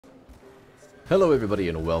Hello everybody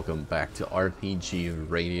and welcome back to RPG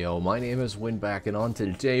Radio. My name is Winback and on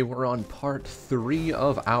today we're on part 3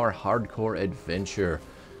 of our hardcore adventure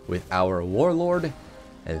with our Warlord,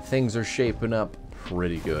 and things are shaping up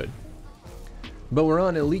pretty good. But we're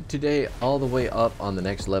on Elite today, all the way up on the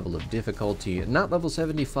next level of difficulty. Not level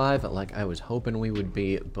 75 like I was hoping we would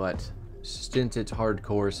be, but since it's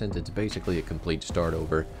hardcore, since it's basically a complete start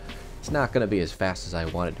over, it's not going to be as fast as I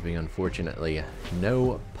want it to be, unfortunately.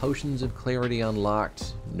 No potions of clarity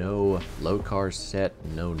unlocked, no load cars set,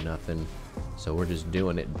 no nothing. So we're just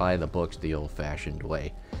doing it by the books the old-fashioned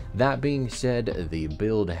way. That being said, the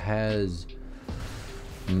build has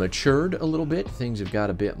matured a little bit. Things have got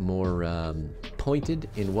a bit more pointed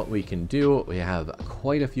in what we can do. We have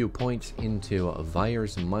quite a few points into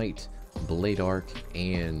Vire's Might, Blade Arc,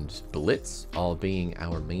 and Blitz, all being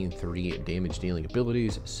our main 3 damage dealing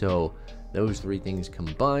abilities. So those 3 things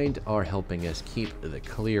combined are helping us keep the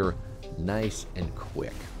clear nice and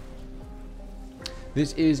quick.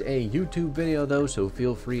 This is a YouTube video though, so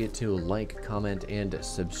feel free to like, comment, and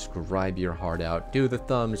subscribe your heart out. Do the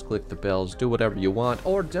thumbs, click the bells, do whatever you want,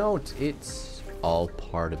 or don't. It's all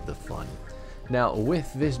part of the fun. Now,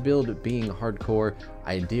 with this build being hardcore,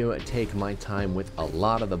 I do take my time with a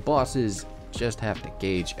lot of the bosses. Just have to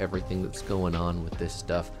gauge everything that's going on with this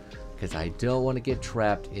stuff, because I don't want to get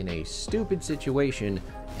trapped in a stupid situation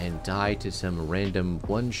and die to some random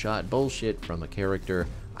one-shot bullshit from a character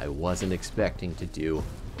I wasn't expecting to do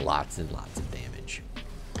lots and lots of damage.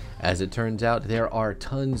 As it turns out, there are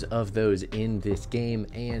tons of those in this game,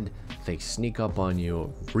 and they sneak up on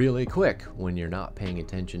you really quick when you're not paying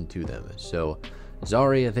attention to them. So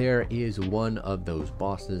Zarya there is one of those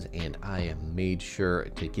bosses, and I made sure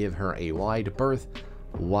to give her a wide berth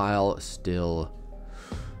while still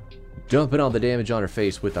dumping all the damage on her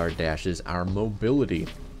face with our dashes, our mobility.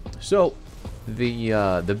 So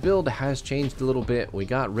the build has changed a little bit. We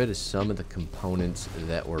got rid of some of the components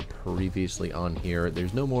that were previously on here.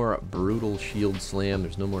 There's no more brutal shield slam.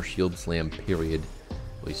 There's no more shield slam, period.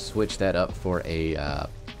 We switched that up for a,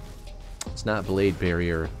 it's not blade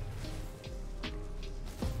barrier.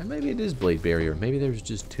 And maybe it is blade barrier. Maybe there's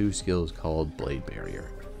just 2 skills called blade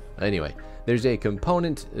barrier. Anyway, there's a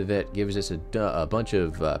component that gives us a bunch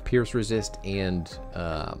of pierce resist and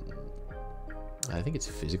I think it's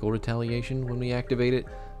physical retaliation when we activate it.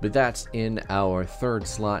 But that's in our 3rd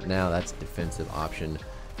slot now. That's defensive option.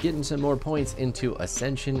 Getting some more points into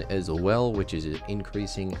Ascension as well, which is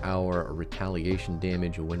increasing our retaliation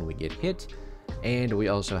damage when we get hit. And we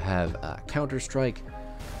also have Counter Strike.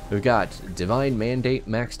 We've got Divine Mandate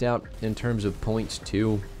maxed out in terms of points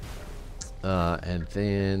too. And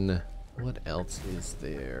then what else is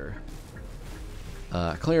there?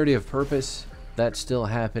 Clarity of Purpose. That's still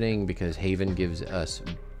happening because Haven gives us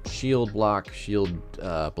shield block, shield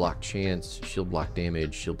block chance, shield block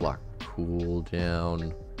damage, shield block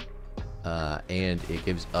cooldown. And it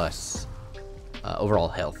gives us overall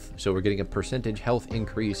health. So we're getting a percentage health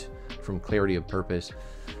increase from Clarity of Purpose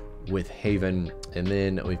with Haven. And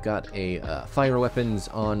then we've got a fire weapons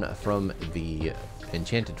on from the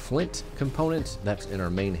Enchanted Flint component. That's in our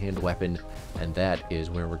main hand weapon, and that is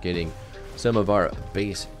where we're getting some of our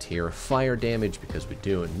base tier fire damage, because we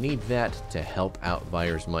do need that to help out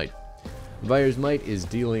Vire's Might. Vire's Might is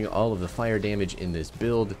dealing all of the fire damage in this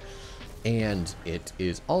build, and it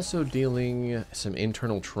is also dealing some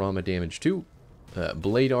internal trauma damage too.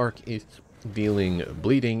 Blade Arc is dealing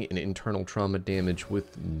bleeding and internal trauma damage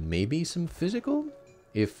with maybe some physical.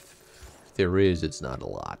 If there is, it's not a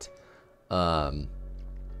lot.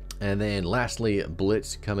 And then lastly,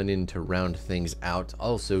 Blitz coming in to round things out,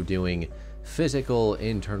 also doing physical,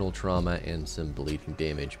 internal trauma, and some bleeding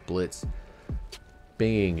damage. Blitz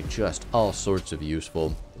being just all sorts of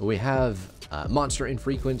useful. We have monster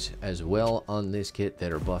infrequent as well on this kit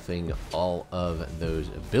that are buffing all of those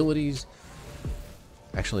abilities.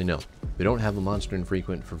 Actually, no, we don't have a monster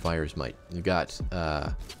infrequent for Vire's Might. We've got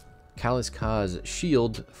Kaliska's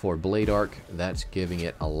Shield for Blade Arc. That's giving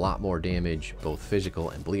it a lot more damage, both physical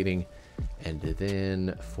and bleeding. And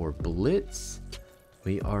then for Blitz,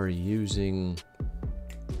 we are using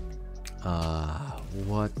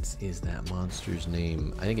what is that monster's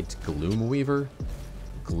name? I think it's Gloomweaver.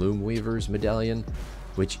 Gloomweaver's medallion,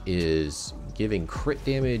 which is giving crit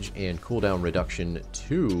damage and cooldown reduction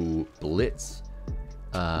to Blitz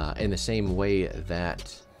in the same way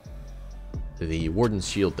that the Warden's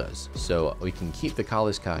Shield does. So we can keep the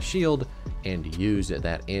Kaliska Shield and use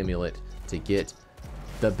that amulet to get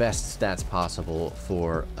the best stats possible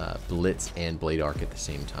for Blitz and Blade Arc at the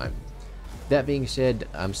same time. That being said,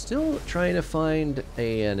 I'm still trying to find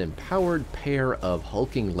an empowered pair of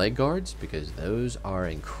hulking leg guards, because those are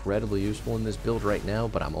incredibly useful in this build right now,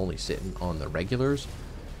 but I'm only sitting on the regulars.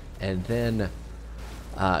 And then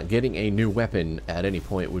getting a new weapon at any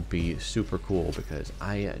point would be super cool, because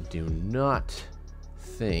I do not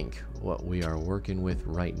think what we are working with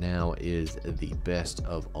right now is the best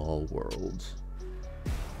of all worlds.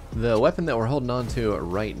 The weapon that we're holding on to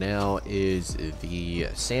right now is the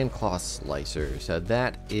Sandcloth Slicer. So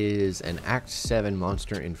that is an Act 7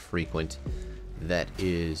 monster infrequent that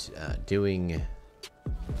is doing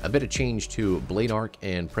a bit of change to Blade Arc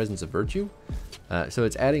and Presence of Virtue. So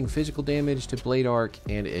it's adding physical damage to Blade Arc,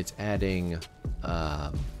 and it's adding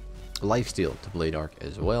lifesteal to Blade Arc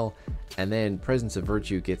as well. And then Presence of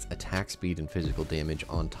Virtue gets attack speed and physical damage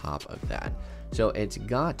on top of that. So it's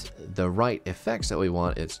got the right effects that we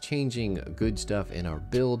want. It's changing good stuff in our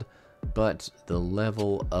build, but the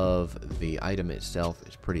level of the item itself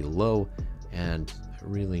is pretty low, and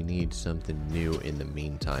really need something new in the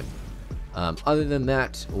meantime. Other than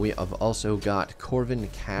that, we have also got Corvin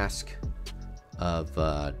Cask of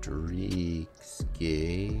Drixgaze.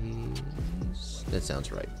 That sounds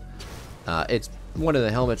right. It's one of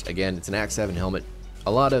the helmets. Again, it's an Act 7 helmet.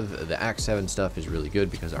 A lot of the Act 7 stuff is really good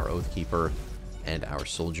because our Oath Keeper and our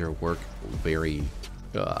Soldier work very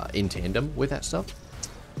in tandem with that stuff.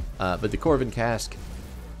 But the Corvin Cask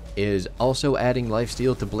is also adding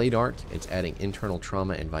lifesteal to Blade Arc. It's adding internal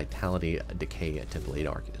trauma and vitality decay to Blade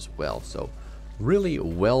Arc as well. So really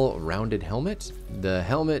well-rounded helmet. The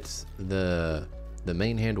helmet, the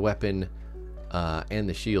main hand weapon, and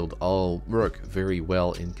the shield all work very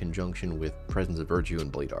well in conjunction with Presence of Virtue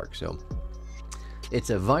and Blade Arc. So it's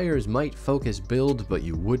a Vire's Might focus build, but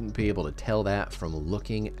you wouldn't be able to tell that from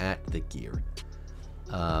looking at the gear.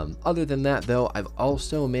 Other than that, though, I've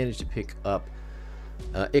also managed to pick up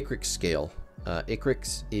Icrix Scale.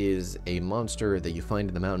 Icrix is a monster that you find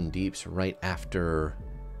in the mountain deeps right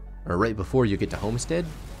before you get to Homestead.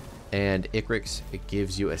 And Icrix, it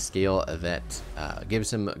gives you a scale that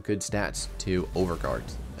gives him good stats to Overguard.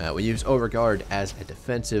 We use Overguard as a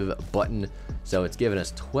defensive button, so it's given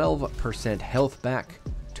us 12% health back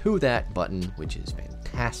to that button, which is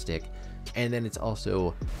fantastic. And then it's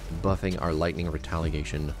also buffing our lightning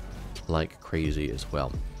retaliation like crazy as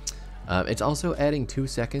well. It's also adding 2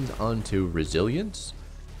 seconds onto resilience,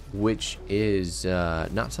 which is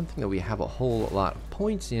not something that we have a whole lot of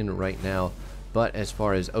points in right now. But as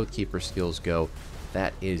far as Oathkeeper skills go,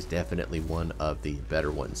 that is definitely one of the better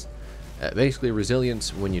ones. Basically,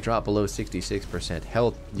 resilience, when you drop below 66%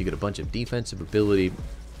 health, you get a bunch of defensive ability,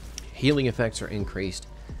 healing effects are increased,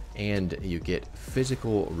 and you get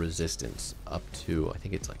physical resistance up to, I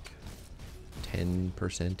think it's like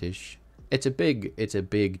 10%-ish. It's a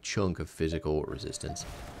big chunk of physical resistance.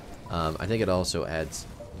 I think it also adds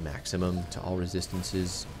maximum to all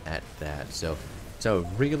resistances at that. So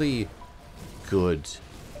really good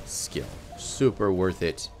skill, super worth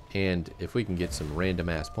it. And if we can get some random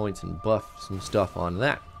ass points and buff some stuff on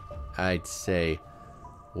that, I'd say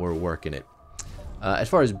we're working it. As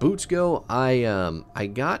far as boots go, I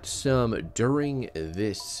got some during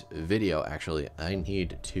this video. Actually, I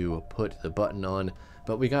need to put the button on,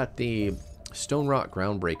 but we got the Stone Rock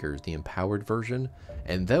Groundbreakers, the empowered version,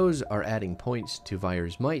 and those are adding points to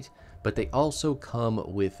Vire's Might, but they also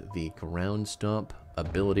come with the Ground Stomp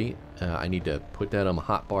ability. I need to put that on my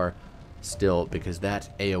hotbar still, because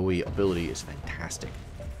that AoE ability is fantastic.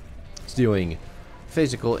 It's doing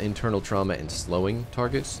physical, internal trauma, and slowing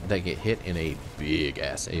targets that get hit in a big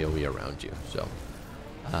ass AoE around you. So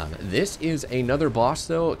this is another boss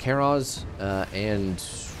though, Karaz and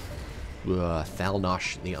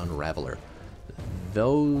Thalnosh the Unraveler.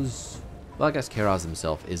 Those, well, I guess Karaz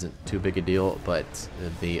himself isn't too big a deal, but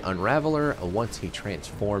the Unraveler, once he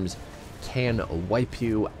transforms, can wipe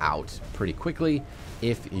you out pretty quickly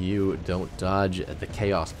if you don't dodge the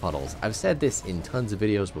chaos puddles. I've said this in tons of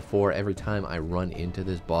videos before. Every time I run into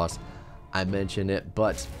this boss, I mention it,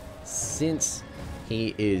 but since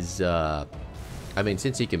he is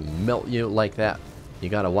since he can melt you like that, you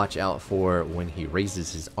gotta watch out for when he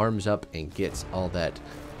raises his arms up and gets all that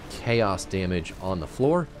chaos damage on the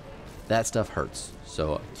floor. That stuff hurts,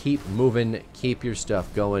 so keep moving, keep your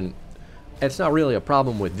stuff going. It's not really a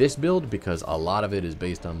problem with this build because a lot of it is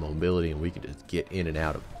based on mobility and we can just get in and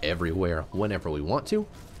out of everywhere whenever we want to.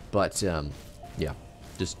 But yeah,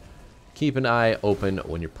 just keep an eye open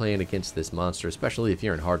when you're playing against this monster, especially if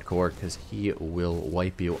you're in hardcore, because he will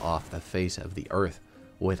wipe you off the face of the earth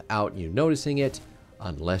without you noticing it,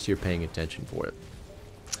 unless you're paying attention for it.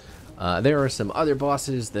 There are some other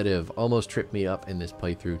bosses that have almost tripped me up in this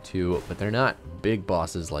playthrough too, but they're not big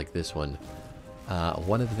bosses like this one.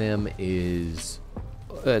 One of them is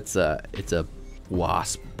it's a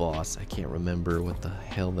wasp boss. I can't remember what the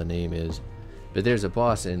hell the name is, but there's a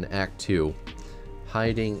boss in Act 2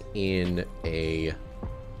 hiding in a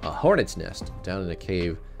hornet's nest down in a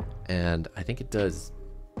cave, and I think it does,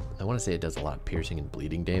 I want to say it does a lot of piercing and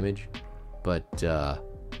bleeding damage, but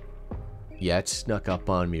yeah, it snuck up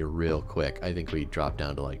on me real quick. I think we dropped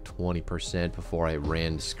down to like 20% before I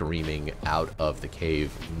ran screaming out of the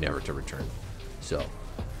cave, never to return. So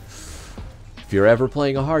if you're ever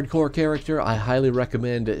playing a hardcore character, I highly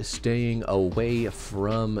recommend staying away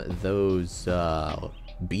from those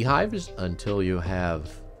beehives until you have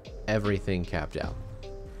everything capped out.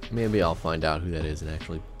 Maybe I'll find out who that is and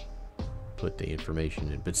actually put the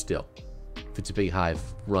information in, but still, if it's a beehive,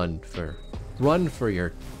 run for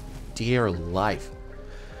your dear life.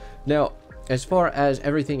 Now, as far as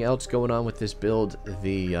everything else going on with this build,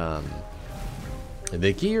 the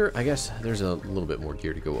gear, I guess there's a little bit more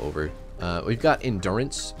gear to go over. We've got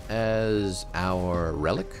Endurance as our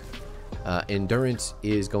relic. Endurance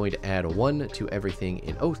is going to add 1 to everything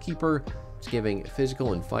in Oathkeeper. It's giving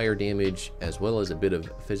physical and fire damage as well as a bit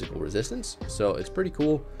of physical resistance, so it's pretty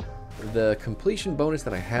cool. The completion bonus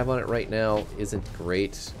that I have on it right now isn't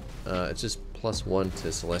great. It's just +1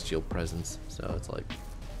 to Celestial Presence, so it's like,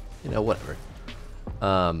 you know, whatever.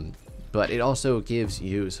 But it also gives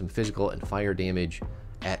you some physical and fire damage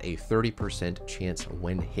at a 30% chance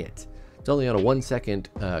when hit. It's only on a 1-second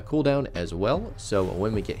cooldown as well, so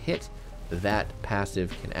when we get hit, that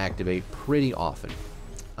passive can activate pretty often.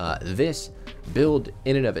 This build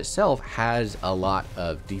in and of itself has a lot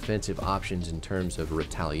of defensive options in terms of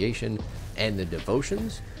retaliation and the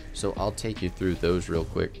devotions, so I'll take you through those real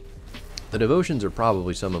quick. The devotions are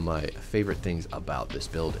probably some of my favorite things about this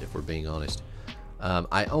build, if we're being honest.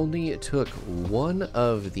 I only took one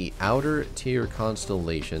of the outer tier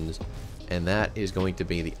constellations, and that is going to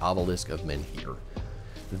be the Obelisk of Menhir.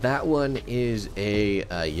 That one is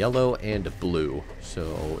a yellow and blue.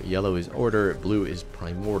 So yellow is order, blue is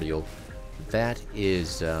primordial. That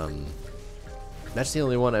is that's the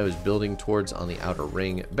only one I was building towards on the outer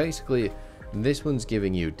ring. Basically, this one's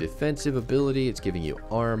giving you defensive ability, it's giving you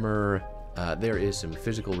armor. There is some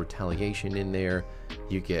physical retaliation in there.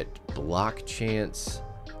 You get block chance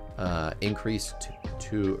increases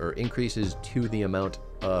to the amount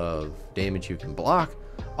of damage you can block.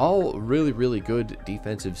 All really good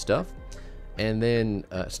defensive stuff. And then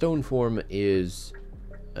stone form is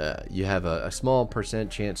you have a small %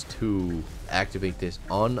 chance to activate this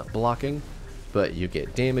on blocking, but you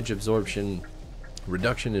get damage absorption,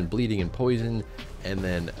 reduction in bleeding and poison, and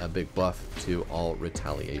then a big buff to all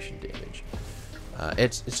retaliation damage.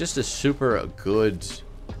 It's just a super good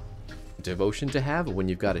devotion to have when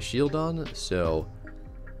you've got a shield on. So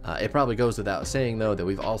it probably goes without saying though that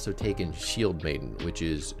we've also taken Shield Maiden, which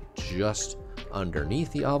is just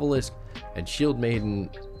underneath the obelisk, and Shield Maiden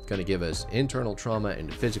going to give us internal trauma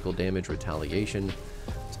and physical damage retaliation.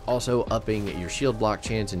 It's also upping your shield block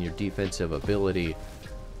chance and your defensive ability.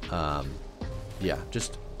 Yeah,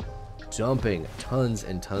 just dumping tons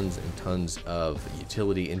and tons and tons of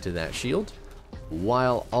utility into that shield,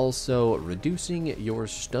 while also reducing your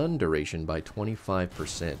stun duration by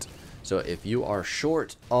 25%. So if you are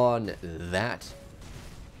short on that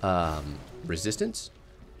resistance,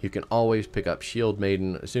 you can always pick up Shield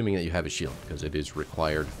Maiden, assuming that you have a shield, because it is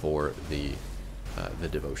required for the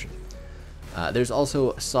devotion. There's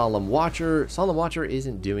also Solemn Watcher. Solemn Watcher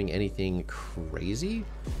isn't doing anything crazy,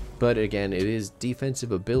 but again, it is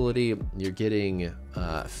defensive ability. You're getting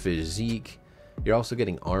physique. You're also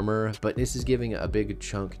getting armor, but this is giving a big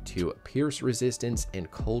chunk to pierce resistance and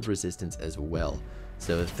cold resistance as well.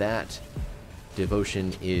 So that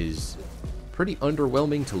devotion is pretty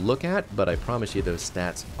underwhelming to look at, but I promise you those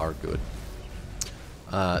stats are good.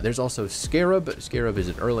 There's also Scarab. Scarab is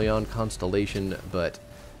an early on constellation, but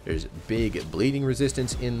there's big bleeding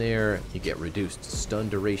resistance in there. You get reduced stun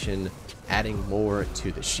duration, adding more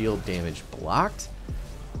to the shield damage blocked.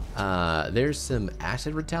 There's some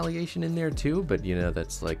acid retaliation in there too, but you know,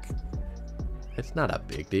 that's like, it's not a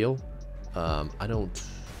big deal.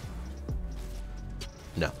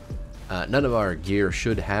 None of our gear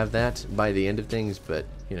should have that by the end of things, but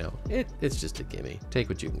you know, it's just a gimme. Take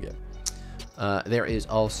what you can get. There is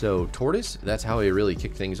also Tortoise. That's how we really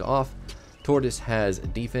kick things off. Tortoise has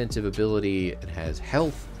defensive ability, it has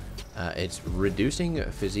health, it's reducing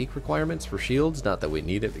physique requirements for shields, not that we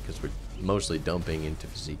need it because we're mostly dumping into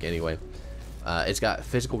physique anyway. It's got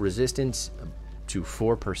physical resistance to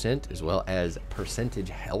 4%, as well as percentage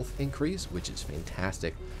health increase, which is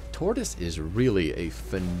fantastic. Tortoise is really a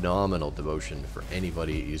phenomenal devotion for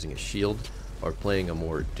anybody using a shield are playing a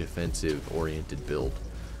more defensive-oriented build.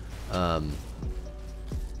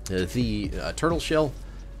 The turtle shell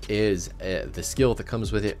is the skill that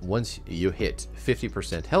comes with it. Once you hit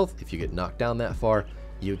 50% health, if you get knocked down that far,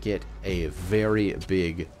 you get a very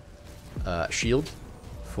big shield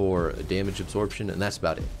for damage absorption, and that's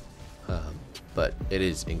about it. But it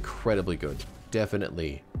is incredibly good.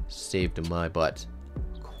 Definitely saved my butt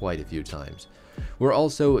quite a few times. We're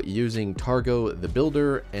also using Targo the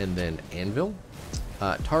Builder and then Anvil.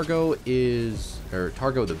 Targo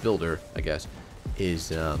the Builder, I guess,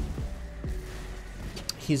 is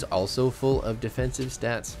he's also full of defensive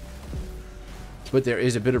stats, but there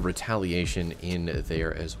is a bit of retaliation in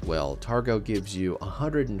there as well. Targo gives you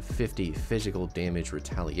 150 physical damage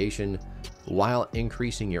retaliation while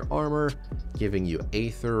increasing your armor, giving you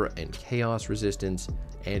Aether and Chaos resistance,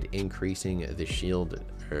 and increasing the shield,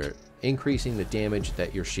 or increasing the damage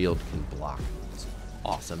that your shield can block. It's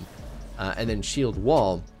awesome. And then Shield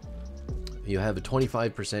Wall, you have a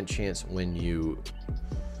 25% chance when you...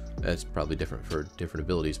 That's probably different for different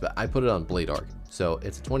abilities, but I put it on Blade Arc. So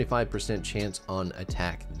it's a 25% chance on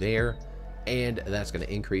attack there, and that's going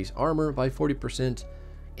to increase armor by 40%,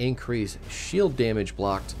 increase shield damage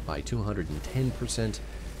blocked by 210%,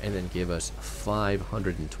 and then give us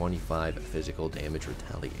 525 physical damage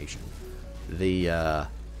retaliation. The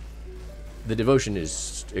devotion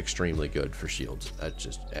is extremely good for shields. That's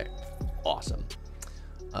just awesome.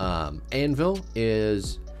 Anvil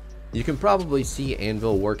is... You can probably see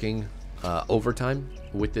Anvil working overtime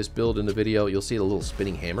with this build in the video. You'll see the little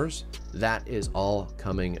spinning hammers. That is all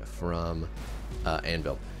coming from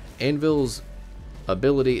Anvil. Anvil's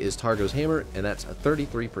ability is Targo's Hammer, and that's a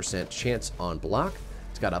 33% chance on block.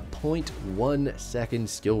 It's got a 0.1 second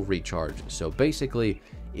skill recharge. So basically,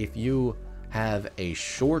 if you have a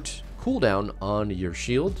short cooldown on your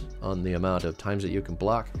shield, on the amount of times that you can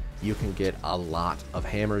block, you can get a lot of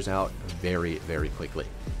hammers out very, very quickly.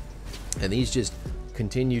 And these just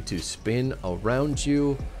continue to spin around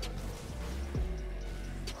you.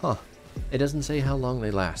 Huh. It doesn't say how long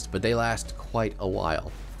they last, but they last quite a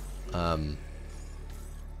while.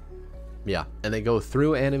 Yeah, and they go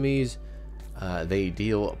through enemies. They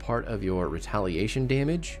deal part of your retaliation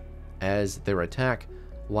damage as their attack,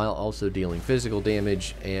 while also dealing physical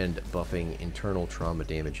damage and buffing internal trauma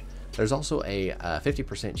damage. There's also a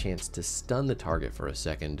 50% chance to stun the target for a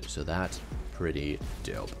second, so that's pretty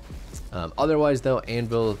dope. Otherwise, though,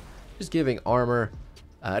 Anvil is giving armor.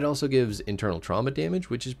 It also gives internal trauma damage,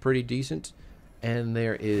 which is pretty decent. And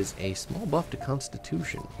there is a small buff to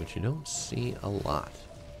Constitution, which you don't see a lot.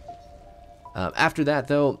 After that,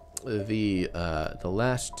 though, the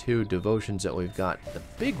last two devotions that we've got, the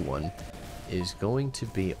big one is going to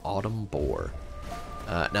be Autumn Boar.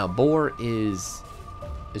 Now, Boar is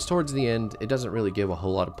towards the end. It doesn't really give a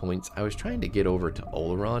whole lot of points. I was trying to get over to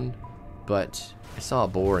Oleron, but I saw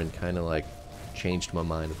Boar and kind of like changed my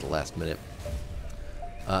mind at the last minute.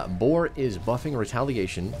 Boar is buffing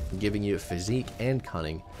retaliation, giving you physique and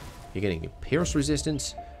cunning. You're getting pierce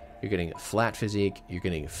resistance, you're getting flat physique, you're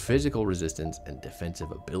getting physical resistance and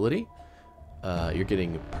defensive ability. You're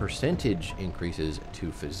getting percentage increases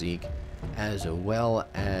to physique, as well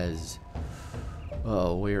as...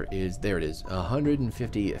 Oh, there it is.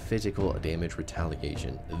 150 physical damage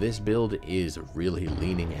retaliation. This build is really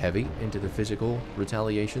leaning heavy into the physical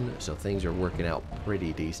retaliation, so things are working out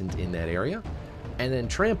pretty decent in that area. And then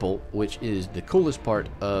Trample, which is the coolest part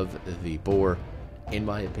of the Boar, in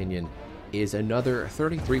my opinion, is another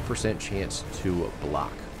 33% chance to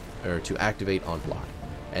block, or to activate on block.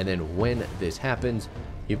 And then when this happens,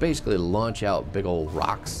 you basically launch out big old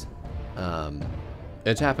rocks.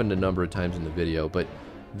 It's happened a number of times in the video, but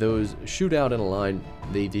those shoot out in a line.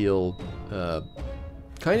 They deal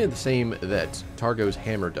kind of the same that Targo's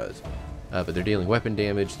Hammer does, but they're dealing weapon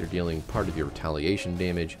damage, they're dealing part of your retaliation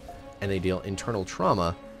damage, and they deal internal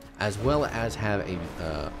trauma, as well as have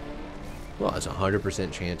a, well, it's a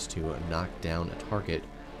 100% chance to knock down a target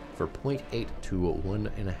for 0.8 to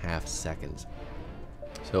 1.5 seconds.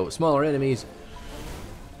 So smaller enemies,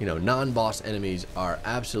 you know, non-boss enemies are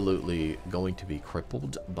absolutely going to be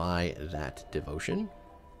crippled by that devotion.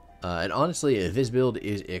 And honestly, this build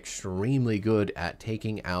is extremely good at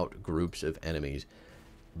taking out groups of enemies.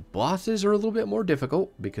 Bosses are a little bit more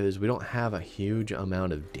difficult because we don't have a huge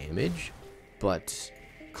amount of damage, but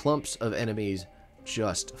clumps of enemies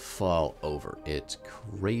just fall over. It's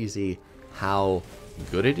crazy how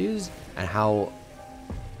good it is and how...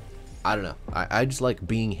 I don't know. I just like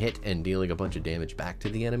being hit and dealing a bunch of damage back to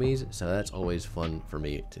the enemies, so that's always fun for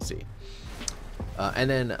me to see. And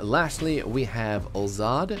then lastly, we have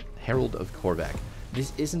Ulzad, Herald of Korvac.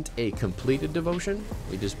 this isn't a completed devotion.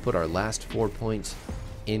 We just put our last 4 points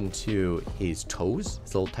into his toes,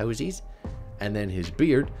 his little toesies, and then his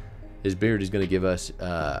beard. His beard is going to give us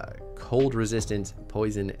cold resistance,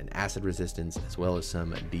 poison, and acid resistance, as well as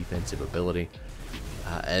some defensive ability.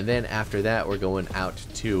 And then after that, we're going out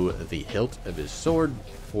to the hilt of his sword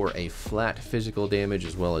for a flat physical damage,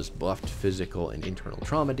 as well as buffed physical and internal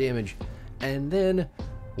trauma damage. And then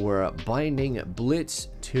we're binding Blitz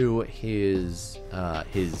to his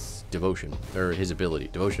devotion, or his ability,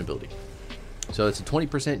 devotion ability. So it's a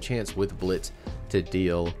 20% chance with Blitz to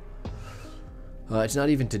deal. It's not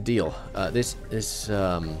even to deal.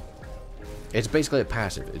 It's basically a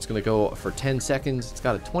passive. It's going to go for 10 seconds. It's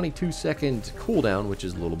got a 22-second cooldown, which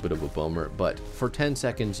is a little bit of a bummer. But for 10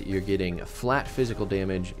 seconds, you're getting flat physical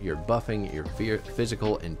damage. You're buffing your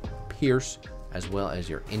physical and pierce, as well as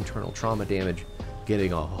your internal trauma damage.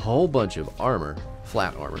 Getting a whole bunch of armor,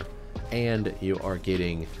 flat armor. And you are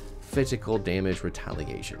getting physical damage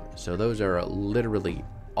retaliation. So those are literally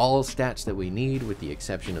all stats that we need, with the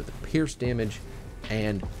exception of the pierce damage.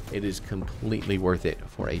 And it is completely worth it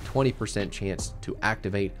for a 20% chance to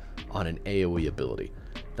activate on an AoE ability.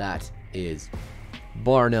 That is,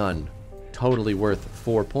 bar none, totally worth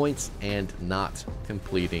 4 points and not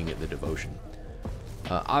completing the devotion.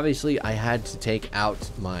 Obviously, I had to take out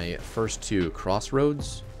my first 2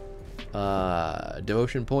 crossroads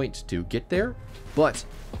devotion points to get there, but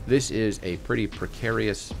this is a pretty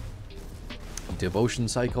precarious devotion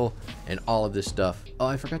cycle and all of this stuff. Oh,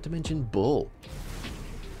 I forgot to mention Bull.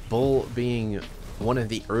 Bull being one of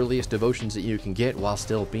the earliest devotions that you can get, while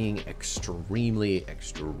still being extremely,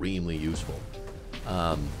 extremely useful.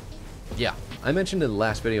 Yeah, I mentioned in the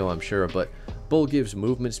last video, I'm sure, but Bull gives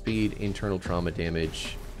movement speed, internal trauma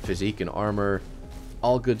damage, physique and armor,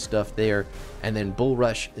 all good stuff there. And then Bull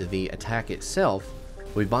Rush, the attack itself,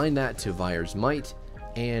 we bind that to Vire's Might,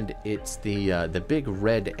 and it's the big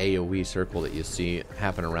red AoE circle that you see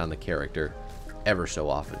happen around the character ever so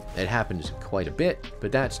often. It happens quite a bit,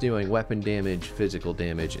 but that's doing weapon damage, physical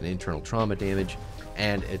damage, and internal trauma damage,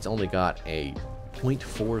 and it's only got a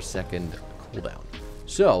 0.4 second cooldown.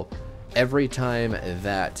 So every time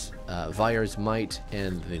that Vire's Might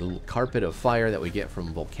and the Carpet of Fire that we get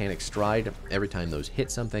from Volcanic Stride, every time those hit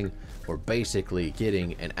something, we're basically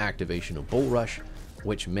getting an activation of Bull Rush,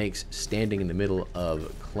 which makes standing in the middle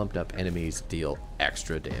of clumped up enemies deal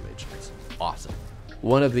extra damage. It's awesome.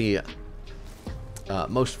 One of the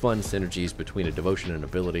most fun synergies between a devotion and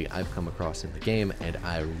ability I've come across in the game, and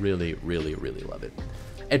I really, really, really love it.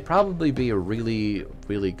 It'd probably be a really,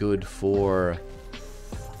 really good for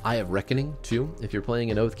Eye of Reckoning too. If you're playing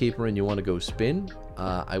an Oathkeeper and you want to go spin,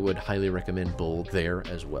 I would highly recommend Bull there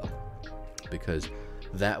as well, because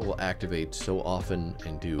that will activate so often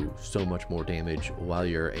and do so much more damage while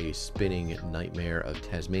you're a spinning nightmare of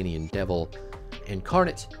Tasmanian Devil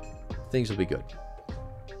incarnate. Things will be good.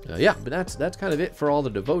 Yeah, but that's kind of it for all the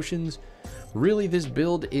devotions. Really, this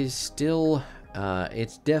build is still,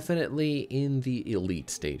 it's definitely in the elite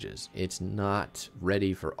stages. It's not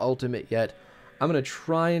ready for ultimate yet. I'm going to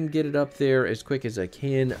try and get it up there as quick as I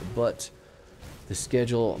can, but the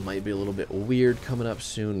schedule might be a little bit weird coming up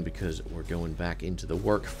soon because we're going back into the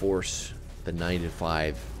workforce, the 9 to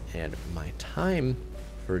 5, and my time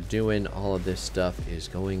for doing all of this stuff is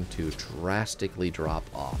going to drastically drop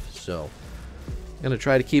off. So I'm going to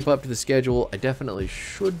try to keep up to the schedule. I definitely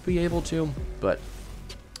should be able to, but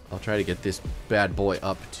I'll try to get this bad boy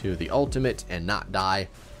up to the ultimate and not die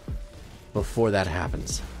before that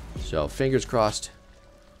happens. So fingers crossed,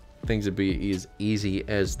 things will be as easy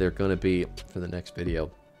as they're going to be for the next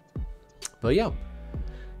video. But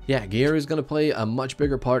yeah, gear is going to play a much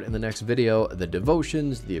bigger part in the next video. The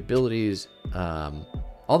devotions, the abilities,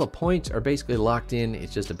 all the points are basically locked in.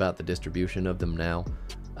 It's just about the distribution of them now.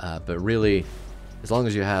 But really, as long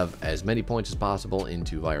as you have as many points as possible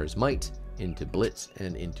into Vire's Might, into Blitz,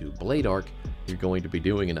 and into Blade Arc, you're going to be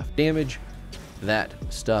doing enough damage. That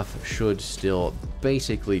stuff should still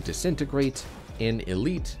basically disintegrate in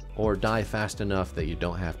Elite or die fast enough that you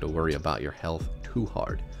don't have to worry about your health too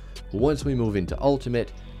hard. Once we move into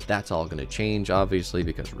Ultimate, that's all going to change, obviously,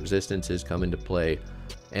 because resistances come into play.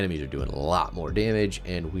 Enemies are doing a lot more damage,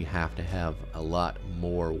 and we have to have a lot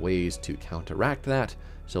more ways to counteract that.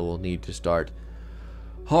 So we'll need to start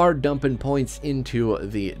hard dumping points into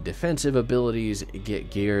the defensive abilities, get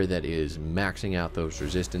gear that is maxing out those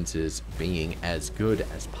resistances, being as good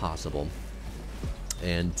as possible.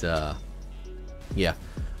 And yeah,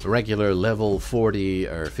 regular level 40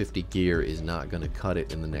 or 50 gear is not going to cut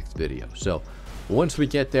it in the next video. So once we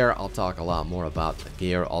get there, I'll talk a lot more about the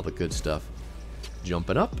gear, all the good stuff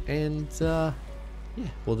jumping up, and yeah,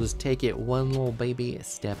 we'll just take it one little baby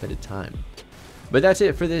step at a time. But that's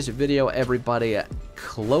it for this video, everybody.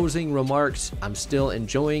 Closing remarks. I'm still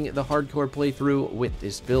enjoying the hardcore playthrough with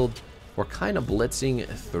this build. We're kind of blitzing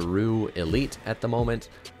through Elite at the moment.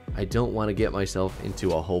 I don't want to get myself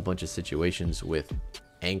into a whole bunch of situations with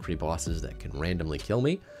angry bosses that can randomly kill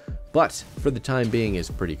me. But for the time being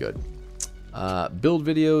is pretty good. Build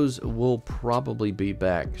videos will probably be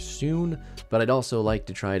back soon, but I'd also like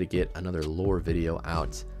to try to get another lore video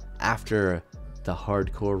out after the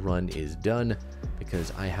hardcore run is done,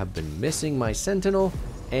 because I have been missing my sentinel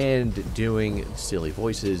and doing silly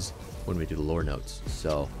voices when we do the lore notes.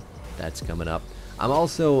 So that's coming up. I'm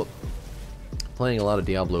also playing a lot of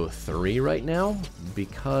Diablo 3 right now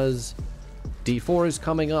because D4 is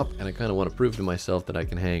coming up, and I kind of want to prove to myself that I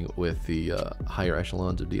can hang with the higher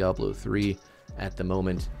echelons of Diablo 3 at the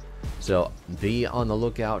moment. So be on the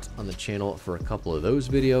lookout on the channel for a couple of those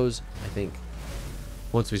videos. I think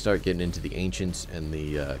once we start getting into the Ancients and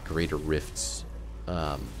the Greater Rifts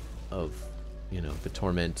of, you know, the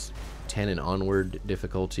Torment 10 and onward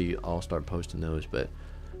difficulty, I'll start posting those. But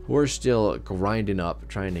we're still grinding up,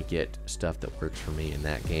 trying to get stuff that works for me in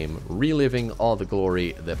that game, reliving all the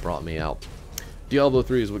glory that brought me out. Diablo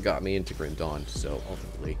 3 is what got me into Grim Dawn, so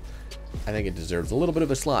ultimately I think it deserves a little bit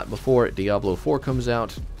of a slot before Diablo 4 comes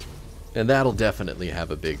out, and that'll definitely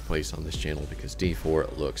have a big place on this channel because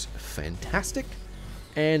D4 looks fantastic,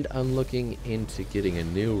 and I'm looking into getting a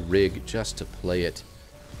new rig just to play it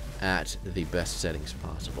at the best settings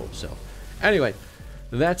possible. So anyway,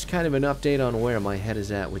 that's kind of an update on where my head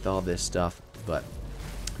is at with all this stuff, but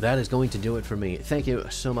that is going to do it for me. Thank you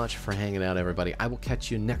so much for hanging out, everybody. I will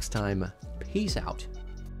catch you next time. Peace out.